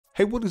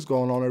Hey, what is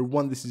going on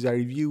everyone? This is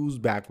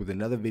iReviews back with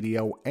another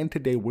video, and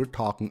today we're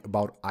talking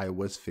about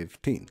iOS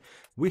 15.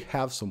 We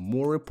have some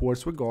more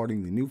reports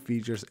regarding the new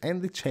features and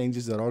the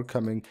changes that are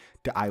coming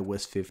to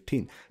iOS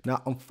 15.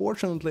 Now,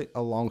 unfortunately,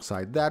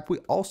 alongside that, we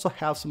also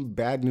have some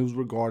bad news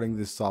regarding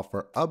this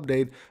software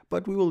update,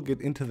 but we will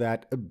get into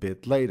that a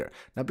bit later.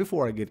 Now,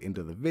 before I get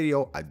into the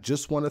video, I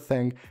just want to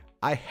thank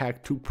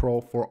iHack2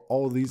 Pro for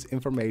all these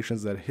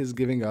informations that he's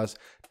giving us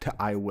to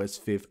iOS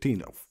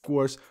 15. Of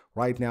course,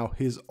 right now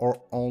he's our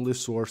only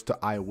source to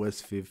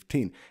iOS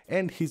 15,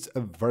 and he's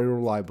a very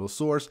reliable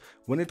source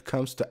when it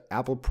comes to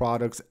Apple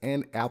products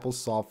and Apple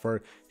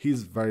software.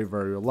 He's very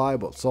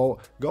reliable. So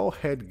go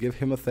ahead, give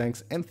him a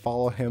thanks and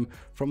follow him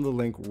from the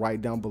link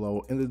right down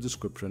below in the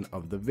description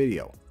of the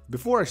video.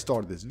 Before I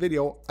start this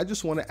video, I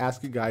just want to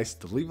ask you guys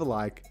to leave a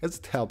like, as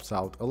it helps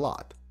out a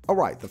lot.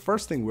 Alright, the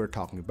first thing we're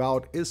talking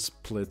about is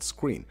split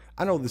screen.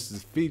 I know this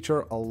is a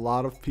feature a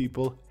lot of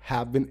people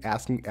have been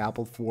asking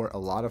Apple for. A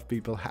lot of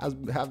people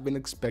have been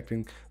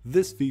expecting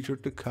this feature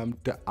to come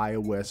to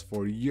iOS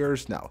for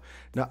years now.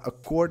 Now,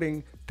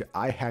 according to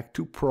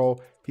iHack2 Pro,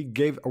 he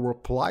gave a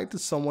reply to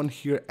someone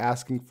here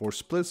asking for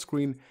split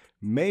screen,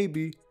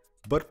 maybe,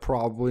 but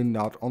probably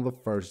not on the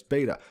first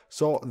beta.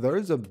 So there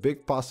is a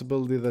big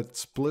possibility that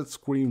split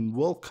screen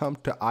will come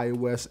to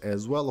iOS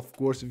as well. Of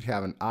course, if you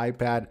have an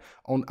iPad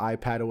on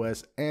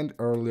iPadOS, and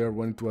earlier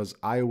when it was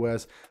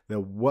iOS, there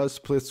was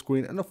split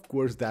screen, and of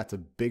course that's a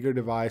bigger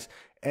device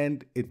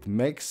and it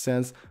makes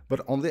sense.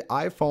 But on the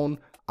iPhone,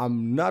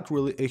 I'm not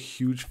really a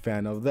huge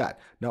fan of that.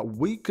 Now,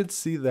 we could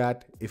see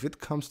that if it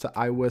comes to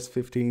iOS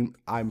 15,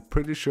 I'm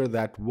pretty sure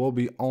that will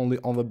be only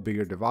on the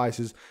bigger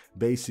devices,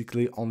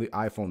 basically on the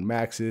iPhone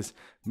Maxes,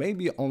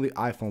 maybe on the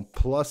iPhone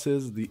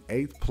Pluses, the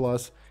 8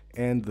 Plus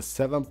and the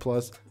 7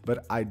 Plus,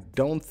 but I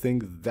don't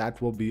think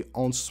that will be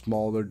on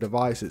smaller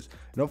devices.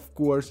 And of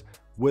course,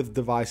 with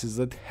devices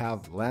that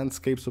have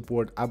landscape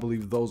support, I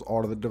believe those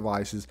are the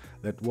devices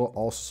that will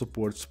also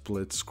support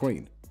split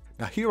screen.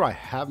 Now here I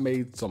have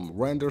made some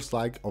renders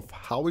of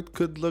how it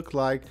could look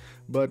like,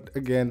 but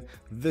again,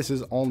 this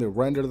is only a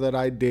render that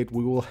I did.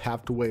 We will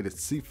have to wait and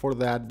see for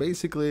that.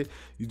 Basically,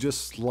 you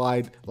just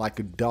slide like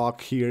a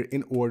dock here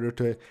in order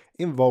to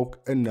invoke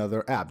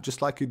another app,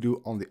 just like you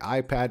do on the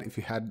iPad. If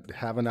you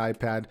have an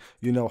iPad,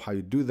 you know how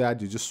you do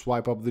that. You just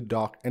swipe up the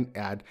dock and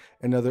add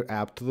another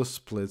app to the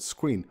split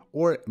screen.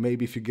 Or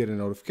maybe if you get a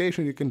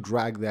notification, you can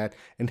drag that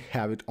and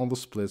have it on the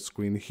split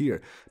screen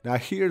here. Now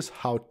here's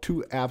how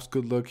two apps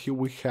could look. Here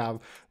we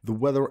have the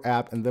weather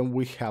app, and then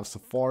we have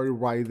Safari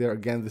right there.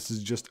 Again, this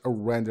is just a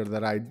render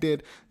that I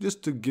did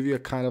just to give you a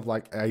kind of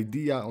like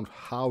idea on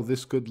how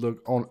this could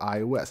look on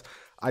iOS.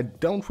 I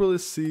don't really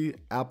see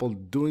Apple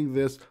doing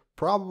this.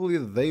 Probably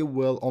they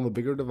will on the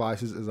bigger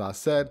devices, as I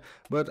said,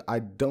 but I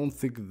don't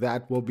think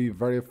that will be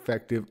very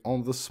effective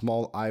on the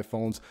small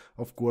iPhones.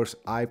 Of course,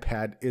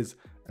 iPad is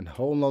a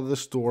whole nother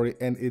story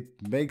and it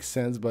makes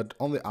sense, but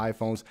on the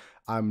iPhones,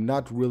 I'm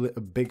not really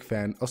a big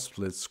fan of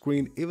split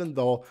screen, even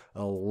though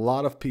a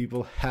lot of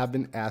people have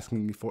been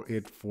asking me for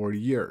it for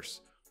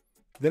years.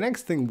 The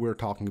next thing we're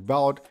talking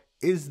about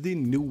is the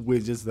new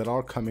widgets that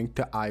are coming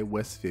to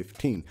iOS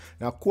 15.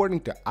 Now,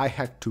 according to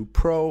iHack2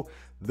 Pro,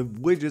 the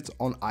widgets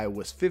on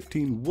iOS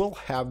 15 will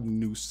have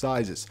new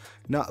sizes.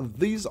 Now,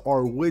 these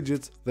are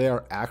widgets, they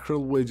are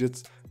actual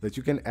widgets that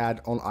you can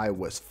add on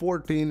iOS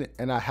 14,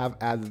 and I have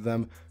added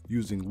them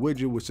using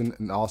Widget, which is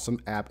an awesome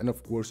app, and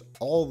of course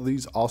all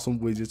these awesome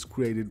widgets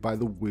created by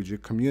the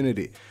widget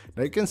community.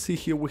 Now you can see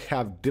here we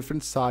have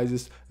different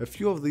sizes. A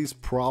few of these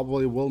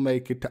probably will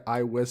make it to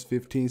iOS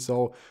 15.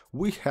 So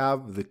we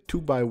have the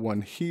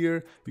 2x1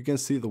 here. You can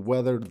see the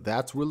weather,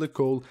 that's really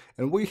cool,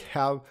 and we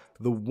have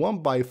the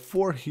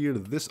 1x4 here.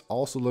 This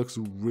also looks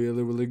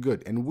really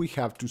good, and we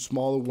have two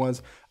smaller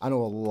ones. I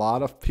know a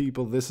lot of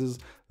people, this is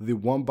the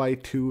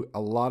 1x2. A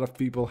lot of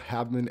people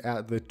have been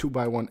at the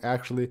 2x1.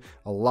 Actually,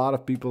 a lot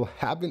of people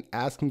have been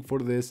asking for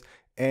this,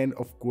 and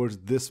of course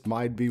this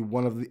might be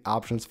one of the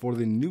options for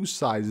the new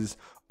sizes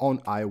on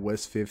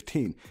iOS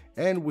 15.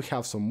 And we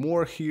have some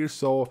more here.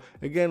 So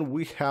again,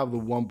 we have the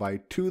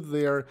 1x2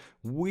 there.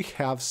 We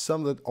have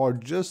some that are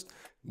just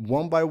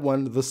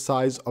 1x1, the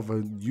size of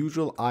a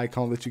usual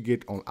icon that you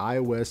get on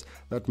iOS.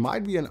 That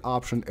might be an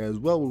option as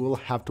well. We will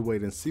have to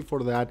wait and see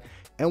for that.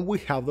 And we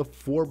have the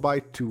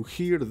 4x2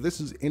 here.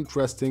 This is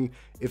interesting.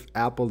 If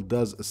Apple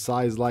does a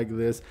size like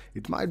this,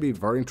 it might be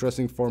very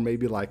interesting for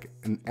maybe like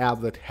an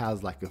app that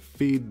has like a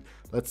feed,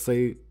 let's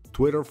say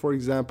Twitter for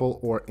example,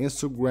 or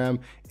Instagram,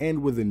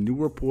 and with the new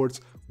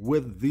reports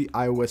with the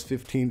iOS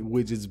 15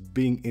 widgets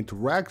being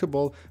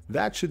interactable,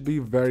 that should be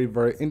very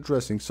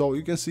interesting. So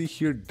you can see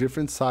here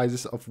different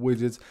sizes of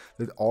widgets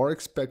that are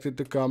expected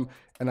to come,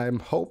 and I'm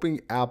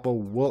hoping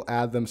Apple will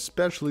add them,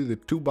 especially the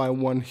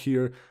 2x1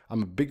 here.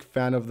 I'm a big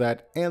fan of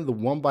that, and the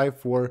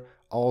 1x4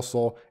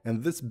 also,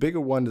 and this bigger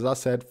one, as I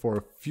said, for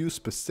a few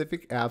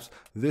specific apps,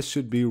 this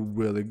should be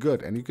really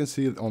good. And you can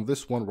see it on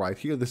this one right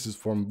here. This is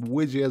from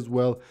Widget as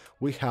well.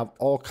 We have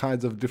all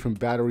kinds of different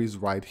batteries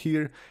right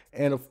here,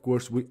 and of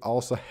course we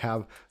also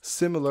have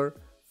similar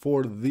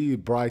for the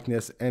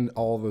brightness and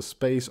all the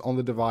space on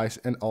the device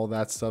and all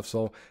that stuff.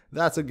 So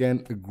that's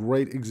again a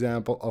great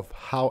example of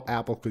how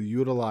Apple could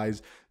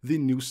utilize the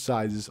new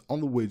sizes on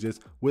the widgets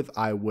with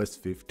iOS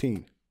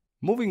 15.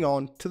 Moving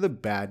on to the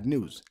bad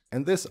news,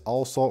 and this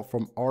also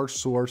from our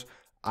source,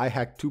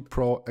 iHack2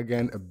 Pro.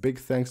 Again, a big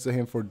thanks to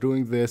him for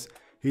doing this.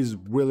 He's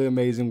really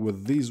amazing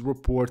with these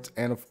reports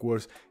and of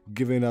course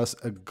giving us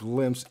a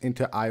glimpse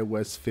into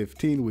iOS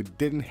 15. We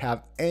didn't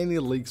have any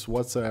leaks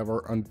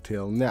whatsoever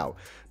until now.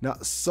 Now,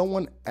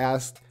 someone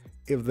asked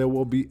if there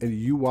will be a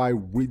UI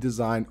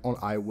redesign on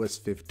iOS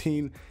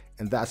 15,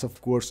 and that's of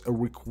course a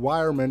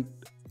requirement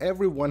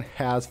everyone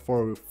has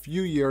for a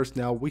few years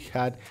now. We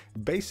had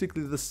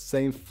basically the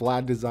same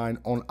flat design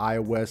on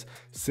iOS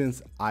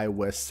since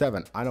iOS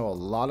 7. I know a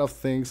lot of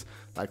things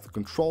like the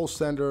control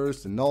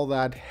centers and all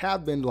that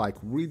have been like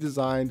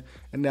redesigned,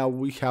 and now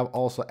we have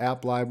also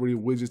app library,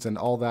 widgets and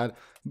all that,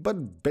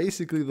 but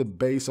basically the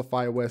base of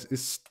iOS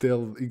is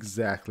still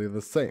exactly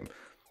the same.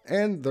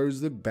 And there's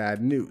the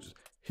bad news.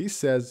 He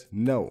says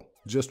no,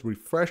 just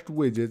refreshed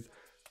widgets,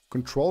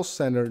 control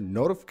center,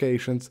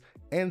 notifications,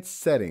 and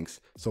settings.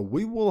 So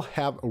we will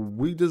have a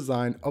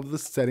redesign of the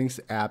settings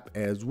app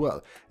as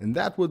well, and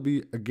that would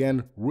be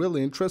again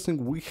really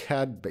interesting. We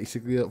had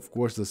basically of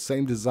course the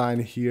same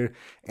design here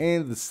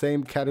and the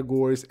same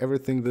categories,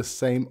 everything the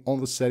same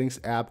on the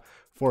settings app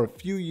for a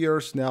few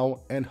years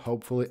now, and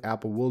hopefully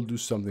Apple will do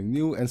something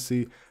new and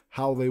see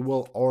how they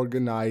will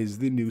organize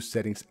the new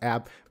settings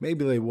app.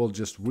 Maybe they will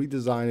just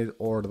redesign it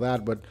or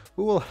that, but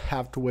we will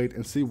have to wait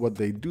and see what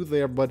they do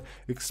there. But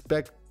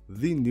expect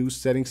the new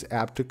settings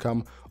app to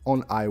come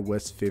on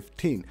iOS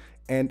 15.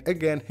 And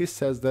again, he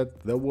says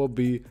that there will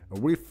be a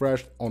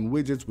refresh on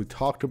widgets. We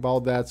talked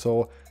about that,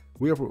 so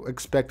we are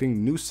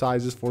expecting new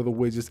sizes for the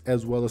widgets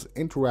as well as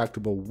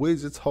interactable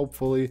widgets,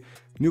 hopefully.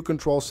 New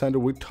control center,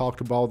 we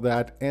talked about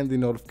that, and the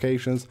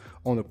notifications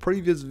on the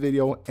previous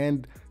video,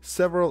 and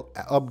several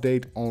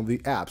updates on the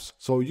apps.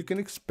 So you can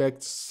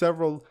expect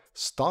several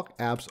stock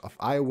apps of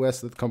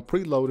iOS that come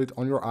preloaded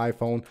on your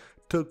iPhone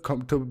to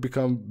come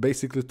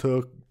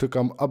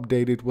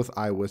updated with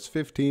iOS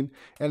 15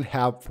 and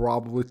have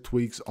probably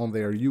tweaks on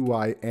their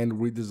UI and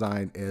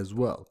redesign as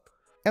well.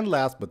 And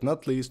last but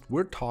not least,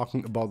 we're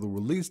talking about the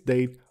release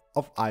date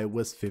of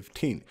iOS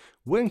 15.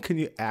 When can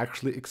you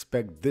actually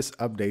expect this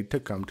update to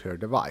come to your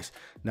device?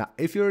 Now,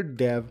 if you're a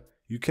dev,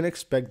 you can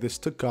expect this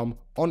to come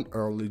on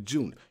early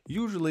June.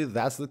 Usually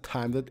that's the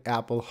time that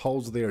Apple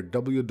holds their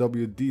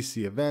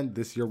WWDC event.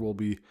 This year will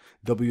be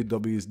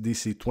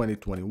WWDC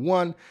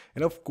 2021.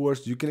 And of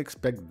course, you can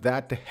expect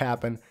that to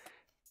happen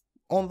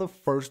on the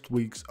first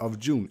weeks of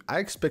June. I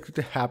expect it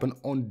to happen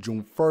on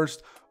June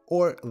 1st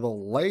or the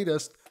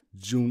latest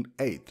June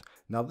 8th.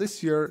 Now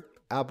this year,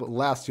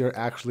 last year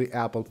actually,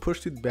 Apple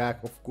pushed it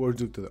back, of course,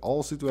 due to the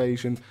whole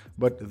situation.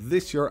 But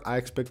this year, I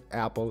expect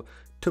Apple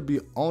to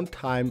be on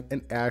time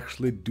and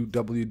actually do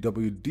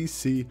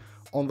WWDC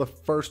on the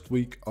first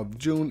week of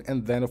June,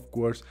 and then of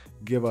course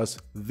give us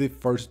the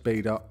first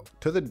beta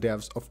to the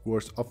devs, of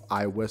course, of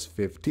iOS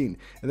 15.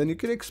 And then you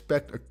can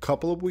expect a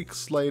couple of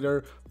weeks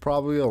later,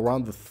 probably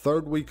around the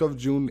third week of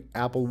June,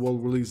 Apple will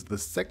release the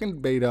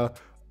second beta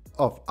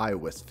of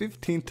iOS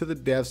 15 to the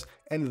devs,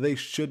 and they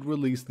should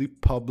release the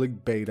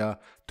public beta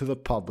to the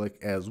public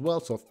as well.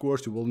 So of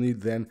course you will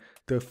need then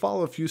to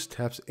follow a few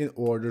steps in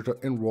order to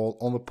enroll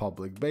on the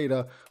public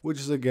beta, which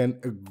is again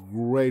a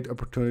great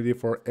opportunity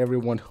for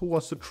everyone who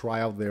wants to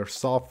try out their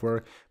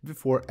software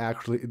before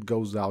actually it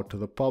goes out to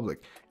the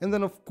public. And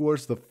then of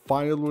course the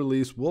final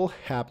release will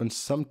happen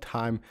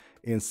sometime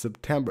in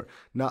September.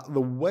 Now,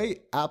 the way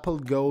Apple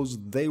goes,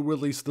 they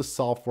release the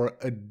software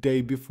a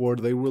day before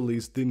they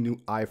release the new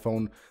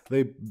iPhone.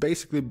 They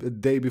basically a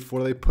day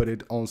before they put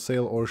it on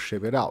sale or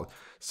ship it out.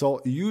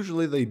 So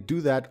usually they do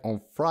that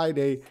on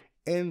Friday,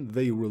 and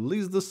they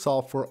release the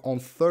software on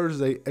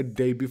Thursday, a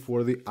day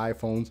before the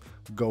iPhones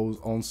goes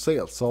on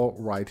sale. So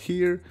right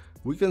here,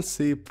 we can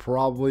see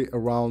probably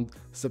around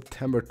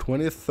September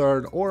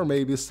 23rd or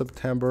maybe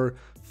September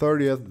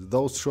 30th.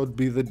 Those should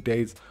be the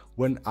dates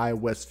when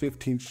iOS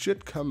 15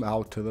 should come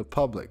out to the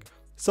public.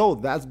 So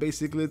that's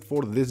basically it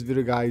for this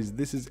video, guys.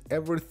 This is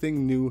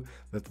everything new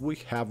that we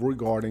have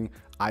regarding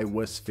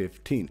iOS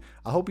 15.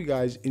 I hope you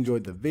guys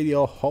enjoyed the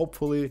video.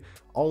 Hopefully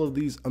all of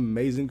these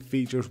amazing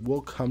features will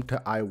come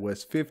to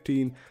iOS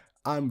 15.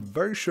 I'm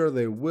very sure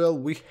they will.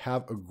 We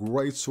have a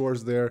great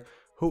source there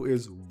who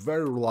is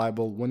very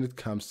reliable when it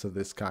comes to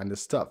this kind of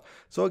stuff.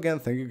 So again,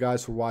 thank you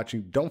guys for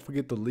watching. Don't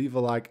forget to leave a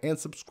like and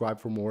subscribe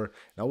for more,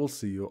 and I will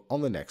see you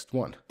on the next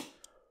one.